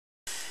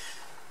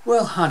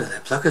Well, hi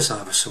there pluckers, I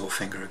have a sore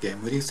finger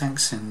again with you.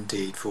 Thanks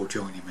indeed for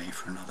joining me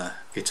for another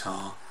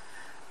guitar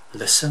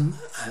lesson.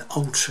 An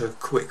ultra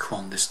quick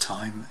one this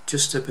time,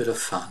 just a bit of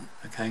fun,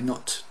 okay?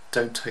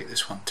 Don't take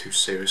this one too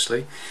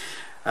seriously.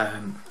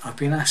 I've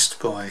been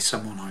asked by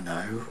someone I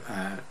know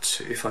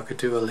if I could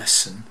do a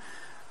lesson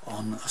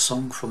on a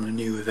song from the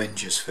new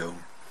Avengers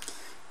film,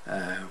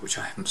 which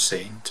I haven't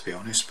seen, to be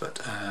honest,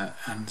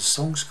 and the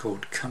song's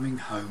called Coming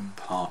Home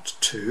Part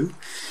 2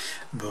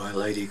 by a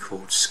lady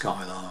called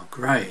Skylar.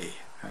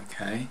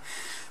 Okay,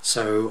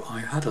 so I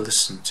had a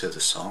listen to the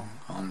song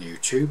on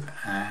YouTube,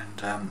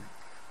 and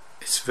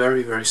it's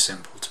very, very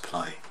simple to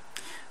play.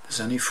 There's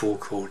only 4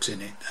 chords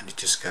in it, and it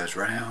just goes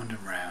round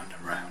and round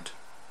and round.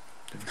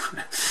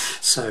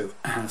 So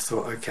I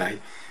thought, okay,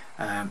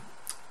 I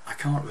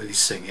can't really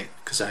sing it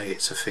because A,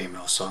 it's a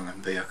female song,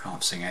 and B, I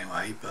can't sing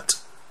anyway,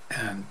 but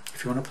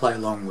if you want to play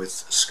along with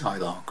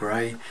Skylar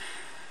Grey,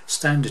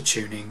 standard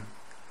tuning,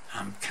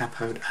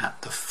 capoed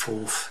at the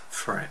 4th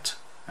fret,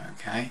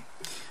 okay,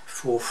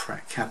 4th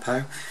fret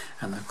capo,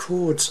 and the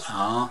chords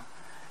are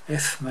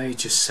F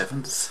major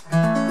 7th,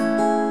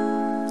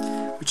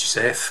 which is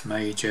F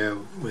major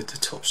with the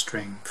top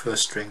string, 1st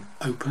string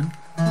open,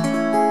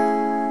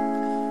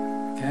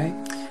 okay,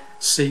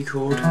 C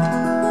chord,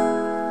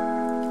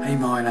 A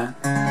minor,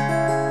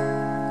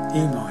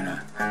 E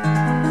minor,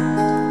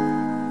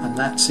 and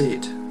that's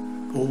it,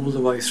 all the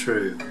way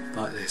through,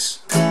 like this.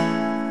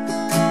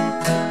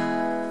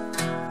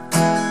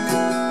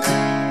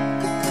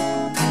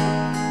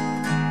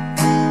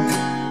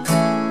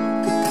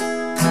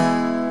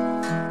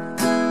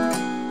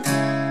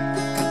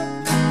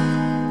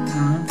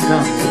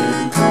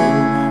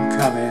 I'm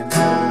coming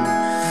home,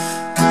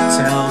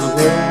 tell the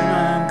world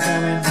I'm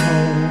coming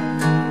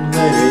home,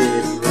 let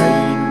it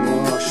rain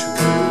wash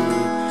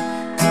away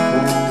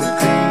all the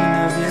pain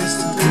of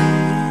yesterday.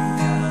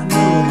 I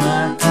know my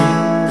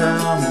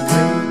kingdom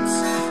waits,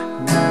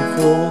 now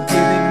for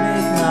giving me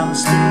my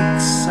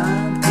mistakes.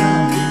 I'm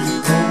coming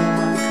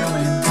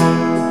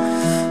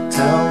home,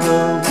 tell the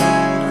world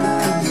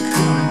I'm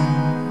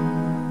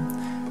coming,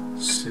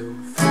 still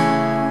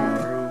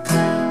far away.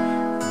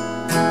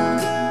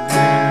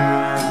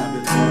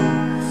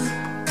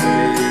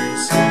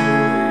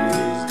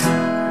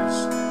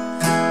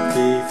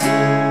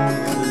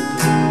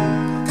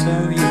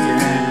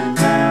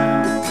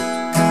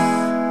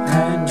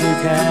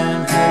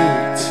 Can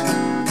hate,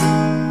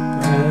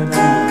 but I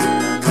know,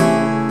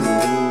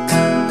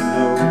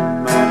 no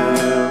matter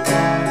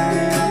what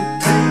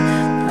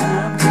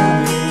I'm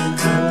coming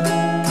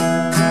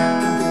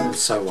home.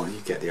 So on, you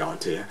get the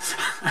idea.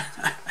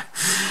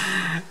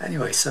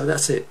 Anyway, so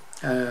that's it.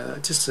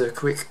 Just a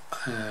quick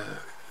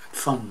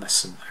fun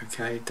lesson,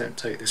 okay? Don't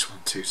take this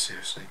one too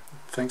seriously.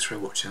 Thanks for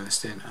watching and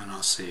listening, and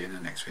I'll see you in the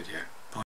next video.